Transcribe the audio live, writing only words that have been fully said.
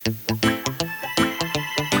Darling,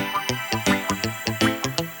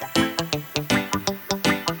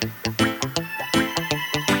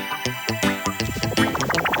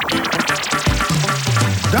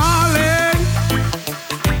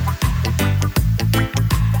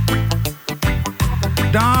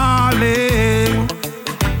 darling,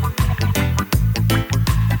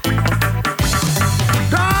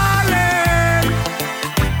 darling,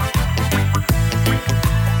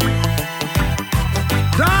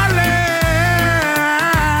 darling,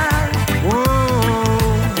 whoa.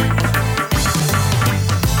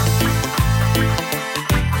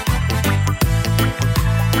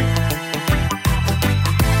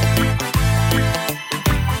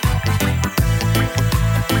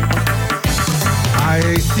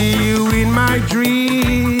 I see you in my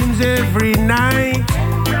dreams every night.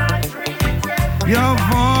 Your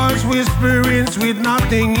voice whispering with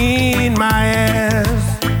nothing in my ears.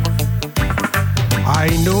 I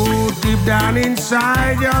know deep down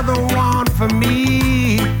inside you're the one for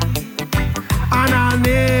me, and I'll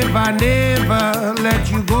never, never let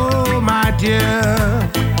you go, my dear.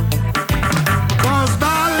 'Cause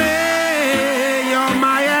darling, you're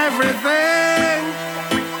my everything.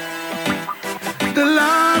 The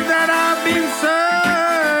love that I've been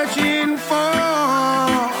searching for.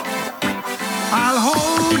 I'll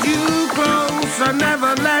hold you close and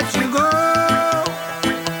never let you go.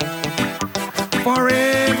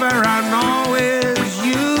 Forever and always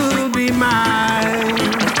you'll be mine.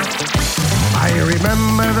 I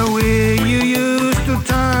remember the way you used to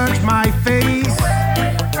touch my face,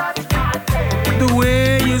 the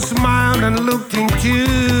way you smiled and looked into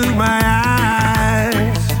my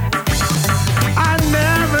eyes. I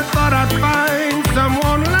never thought I'd find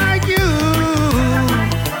someone like you,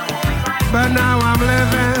 but now I'm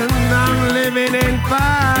living in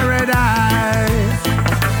paradise.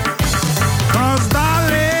 'Cause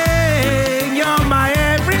darling, you're my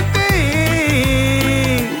everything.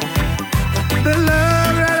 The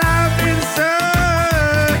love that I've been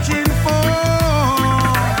searching for.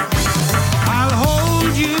 I'll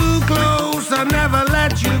hold you close and never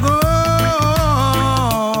let you go.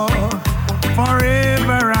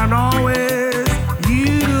 Forever and always,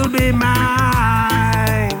 you'll be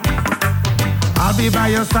mine. I'll be by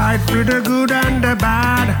your side through the good and the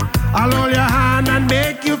bad. I'll hold your hand and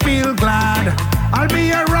make you feel glad. I'll be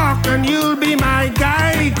your rock and you'll be my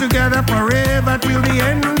guide. Together forever till the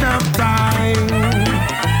end of time.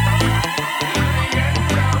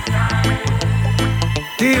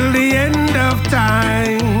 Till the end of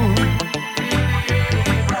time.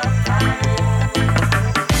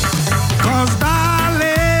 'Cause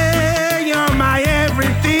darling, you're my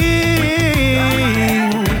everything.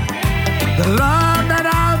 The love that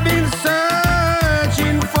I've been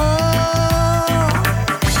searching for.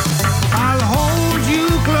 I'll hold you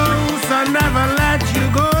close and never let you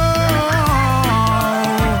go.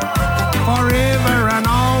 Forever and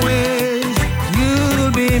always,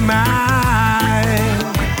 you'll be mine.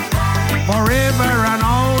 Forever and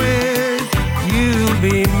always, you'll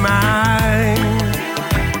be mine.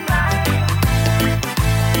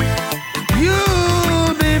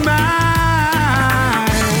 You'll be mine.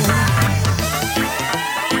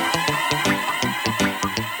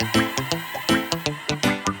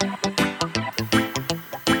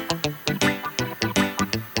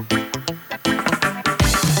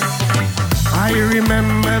 I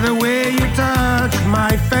remember the way you touched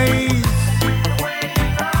my face,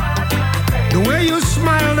 the way you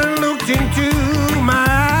smiled and looked into my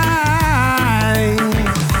eyes.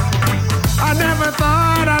 I never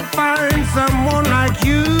thought I'd find someone like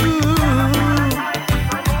you,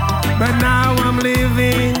 but now I'm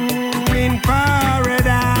living in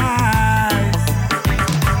paradise.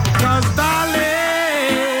 'Cause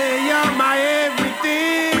darling, you're my everything.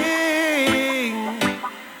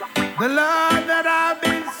 The love